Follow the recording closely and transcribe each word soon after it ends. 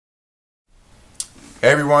Hey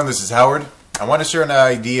everyone, this is Howard. I want to share an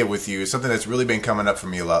idea with you, something that's really been coming up for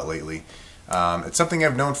me a lot lately. It's something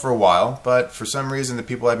I've known for a while, but for some reason the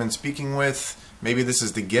people I've been speaking with, maybe this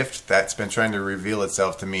is the gift that's been trying to reveal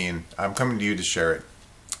itself to me, and I'm coming to you to share it.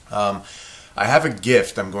 I have a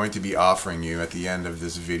gift I'm going to be offering you at the end of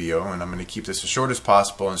this video, and I'm going to keep this as short as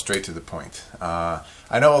possible and straight to the point. I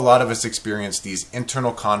know a lot of us experience these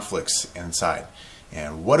internal conflicts inside.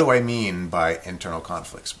 And what do I mean by internal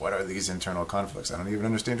conflicts? What are these internal conflicts? I don't even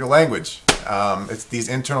understand your language. It's these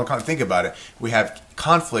internal conflicts. Think about it. We have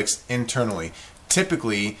conflicts internally.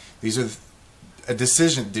 Typically, these are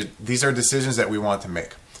decisions that we want to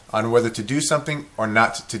make on whether to do something or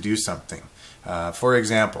not to do something. For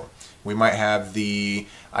example, we might have the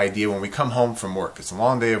idea when we come home from work. It's a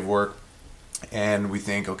long day of work, and we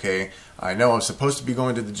think, okay, I know I'm supposed to be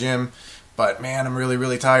going to the gym, but man, I'm really,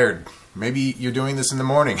 really tired. Maybe you're doing this in the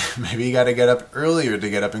morning. Maybe you got to get up earlier to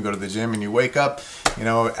get up and go to the gym, and you wake up, an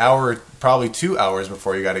hour, probably 2 hours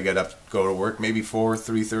before you got to get up, go to work, maybe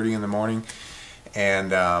 3:30 in the morning,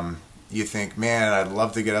 and you think, man, I'd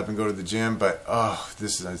love to get up and go to the gym, but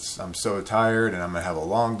I'm so tired, and I'm gonna have a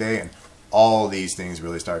long day, and all these things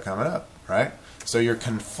really start coming up, right? So you're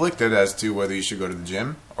conflicted as to whether you should go to the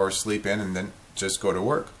gym or sleep in and then just go to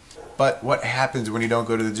work. But what happens when you don't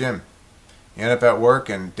go to the gym? You end up at work,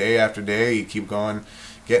 and day after day you keep going,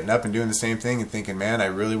 getting up and doing the same thing and thinking, man, I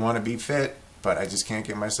really want to be fit, but I just can't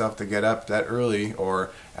get myself to get up that early, or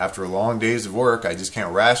after long days of work I just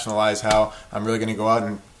can't rationalize how I'm really going to go out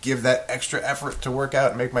and give that extra effort to work out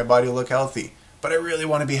and make my body look healthy. But I really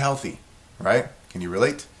want to be healthy, right? Can you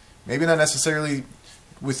relate? Maybe not necessarily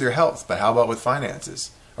with your health, but how about with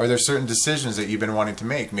finances? Are there certain decisions that you've been wanting to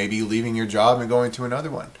make? Maybe leaving your job and going to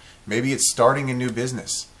another one. Maybe it's starting a new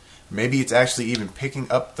business. Maybe it's actually even picking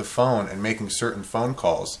up the phone and making certain phone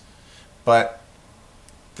calls. But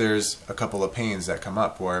there's a couple of pains that come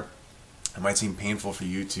up where it might seem painful for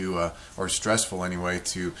you to, or stressful anyway,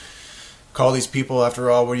 to call these people. After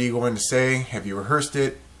all, what are you going to say? Have you rehearsed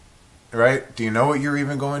it? Right? Do you know what you're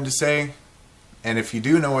even going to say? And if you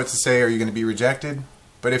do know what to say, are you going to be rejected?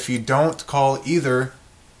 But if you don't call either,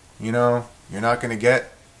 you're not going to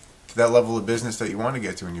get to that level of business that you want to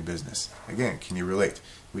get to in your business. Again, can you relate?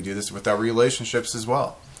 We do this with our relationships as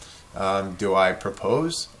well. Do I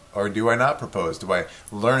propose or do I not propose? Do I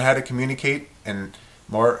learn how to communicate and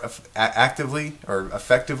more actively or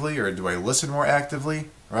effectively, or do I listen more actively,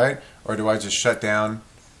 right? Or do I just shut down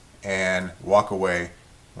and walk away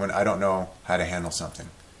when I don't know how to handle something?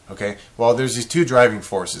 Okay, well, there's these two driving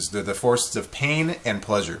forces. They're the forces of pain and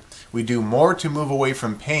pleasure. We do more to move away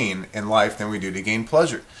from pain in life than we do to gain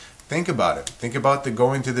pleasure. Think about it. Think about the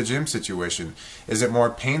going to the gym situation. Is it more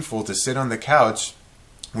painful to sit on the couch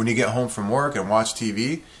when you get home from work and watch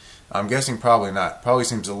TV? I'm guessing probably not. Probably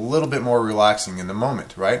seems a little bit more relaxing in the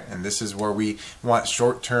moment, right? And this is where we want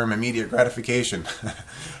short-term immediate gratification.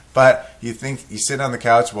 But you sit on the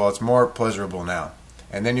couch, well, it's more pleasurable now.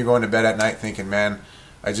 And then you're going to bed at night thinking, man,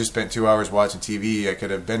 I just spent 2 hours watching TV. I could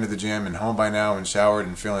have been to the gym and home by now and showered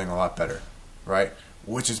and feeling a lot better, right?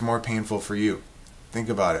 Which is more painful for you? Think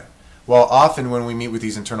about it. Well, often when we meet with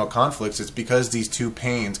these internal conflicts, it's because these two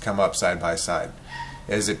pains come up side by side.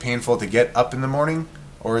 Is it painful to get up in the morning,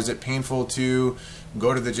 or is it painful to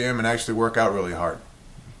go to the gym and actually work out really hard?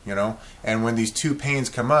 And when these two pains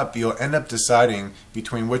come up, you'll end up deciding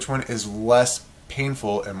between which one is less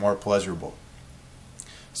painful and more pleasurable.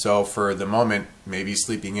 So for the moment, maybe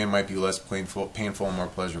sleeping in might be less painful and more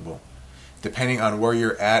pleasurable. Depending on where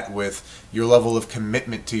you're at with your level of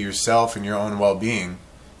commitment to yourself and your own well-being,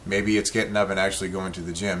 maybe it's getting up and actually going to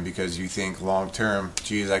the gym because you think long term,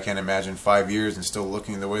 geez, I can't imagine 5 years and still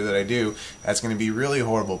looking the way that I do. That's going to be really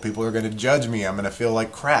horrible. People are going to judge me. I'm going to feel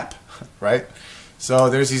like crap, right? So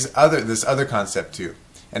there's this other concept too.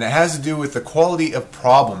 And it has to do with the quality of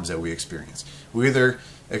problems that we experience. We either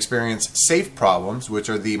experience safe problems, which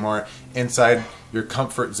are the more inside your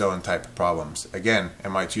comfort zone type of problems. Again,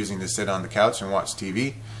 am I choosing to sit on the couch and watch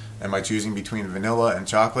TV? Am I choosing between vanilla and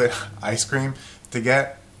chocolate ice cream to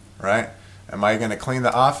get? Right? Am I going to clean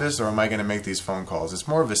the office, or am I going to make these phone calls? It's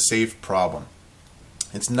more of a safe problem.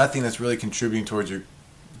 It's nothing that's really contributing towards your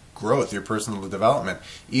growth, your personal development.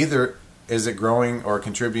 Either is it growing or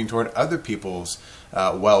contributing toward other people's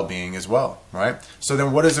well-being as well, right? So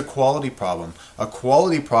then what is a quality problem? A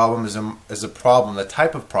quality problem is a problem, the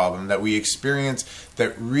type of problem that we experience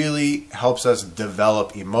that really helps us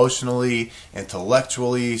develop emotionally,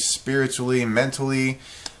 intellectually, spiritually, mentally,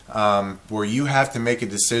 where you have to make a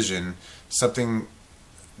decision, something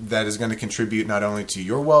that is going to contribute not only to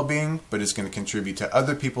your well-being, but it's going to contribute to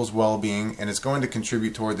other people's well-being, and it's going to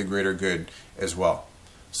contribute toward the greater good as well.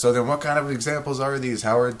 So then what kind of examples are these,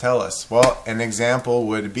 Howard? Tell us. Well, an example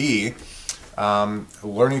would be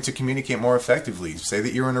learning to communicate more effectively. Say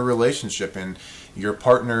that you're in a relationship and your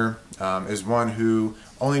partner is one who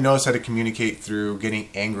only knows how to communicate through getting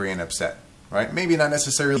angry and upset. Right? Maybe not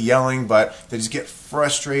necessarily yelling, but they just get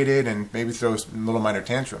frustrated and maybe throw little minor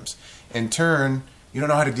tantrums. In turn, you don't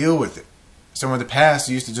know how to deal with it. So in the past,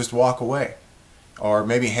 you used to just walk away. Or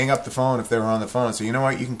maybe hang up the phone if they were on the phone. So you know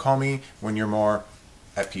what? You can call me when you're more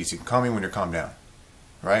at peace. You can call me when you're calmed down.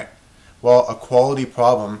 Right? Well, a quality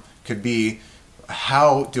problem could be,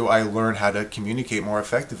 how do I learn how to communicate more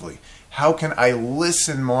effectively? How can I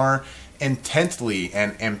listen more intently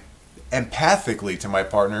and empathically to my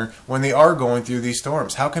partner when they are going through these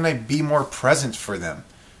storms? How can I be more present for them,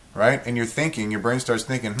 right? And you're thinking, your brain starts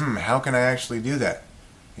thinking, how can I actually do that?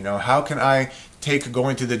 You know, how can I take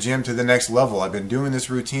going to the gym to the next level? I've been doing this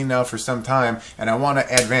routine now for some time and I want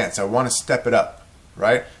to advance. I want to step it up,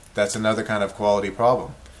 right? That's another kind of quality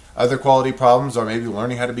problem. Other quality problems are maybe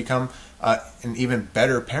learning how to become an even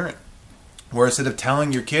better parent, where instead of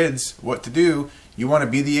telling your kids what to do, you want to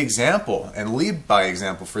be the example and lead by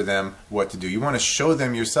example for them what to do. You want to show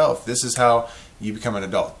them yourself. This is how you become an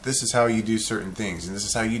adult. This is how you do certain things. And this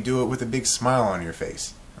is how you do it with a big smile on your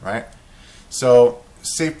face. Right? So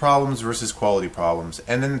safe problems versus quality problems.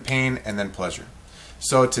 And then pain and then pleasure.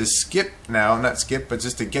 So to skip now, not skip, but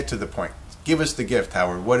just to get to the point. Give us the gift,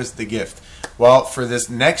 Howard. What is the gift? Well, for this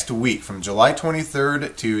next week, from July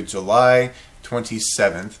 23rd to July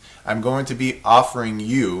 27th, I'm going to be offering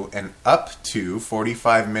you an up to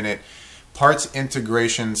 45-minute parts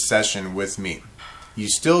integration session with me. You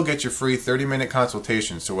still get your free 30-minute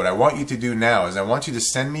consultation. So what I want you to do now is I want you to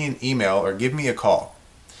send me an email or give me a call.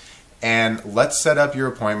 And let's set up your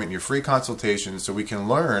appointment, your free consultation, so we can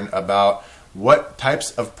learn about what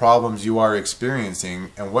types of problems you are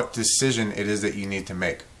experiencing and what decision it is that you need to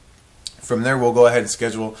make. From there, we'll go ahead and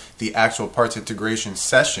schedule the actual parts integration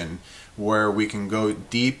session where we can go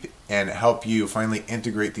deep and help you finally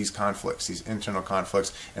integrate these conflicts, these internal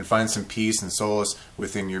conflicts, and find some peace and solace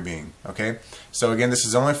within your being. Okay? So again, this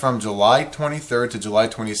is only from July 23rd to July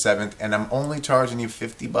 27th, and I'm only charging you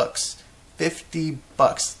 $50.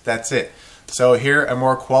 $50. That's it. So here, a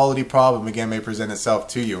more quality problem again may present itself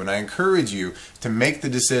to you, and I encourage you to make the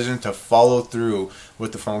decision to follow through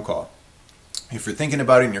with the phone call. If you're thinking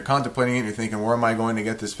about it and you're contemplating it and you're thinking, where am I going to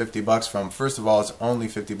get this $50 from? First of all, it's only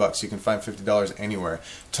 $50. You can find $50 anywhere.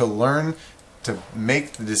 To learn to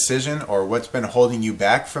make the decision, or what's been holding you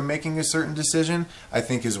back from making a certain decision, I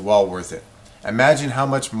think is well worth it. Imagine how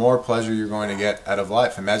much more pleasure you're going to get out of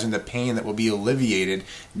life. Imagine the pain that will be alleviated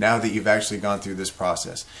now that you've actually gone through this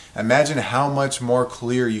process. Imagine how much more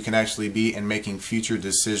clear you can actually be in making future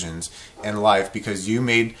decisions in life because you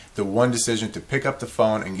made the one decision to pick up the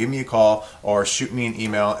phone and give me a call or shoot me an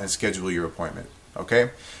email and schedule your appointment.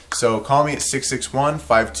 Okay? So call me at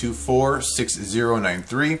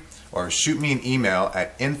 661-524-6093 or shoot me an email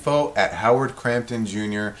at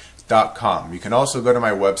info@howardcramptonjr.com. You can also go to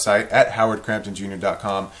my website at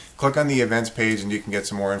howardcramptonjr.com, click on the events page, and you can get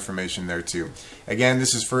some more information there too. Again,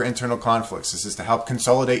 this is for internal conflicts. This is to help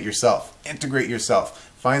consolidate yourself, integrate yourself,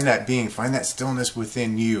 find that being, find that stillness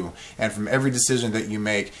within you. And from every decision that you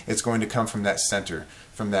make, it's going to come from that center,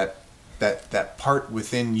 from that part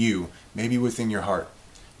within you, maybe within your heart,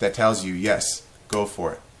 that tells you, yes, go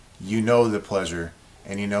for it. You know the pleasure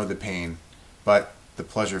and you know the pain, but the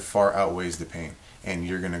pleasure far outweighs the pain. And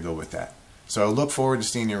you're going to go with that. So I look forward to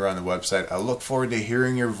seeing you around the website. I look forward to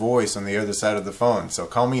hearing your voice on the other side of the phone. So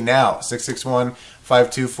call me now,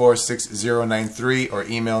 661-524-6093, or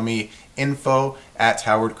email me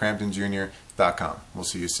info@howardcramptonjr.com. We'll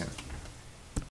see you soon.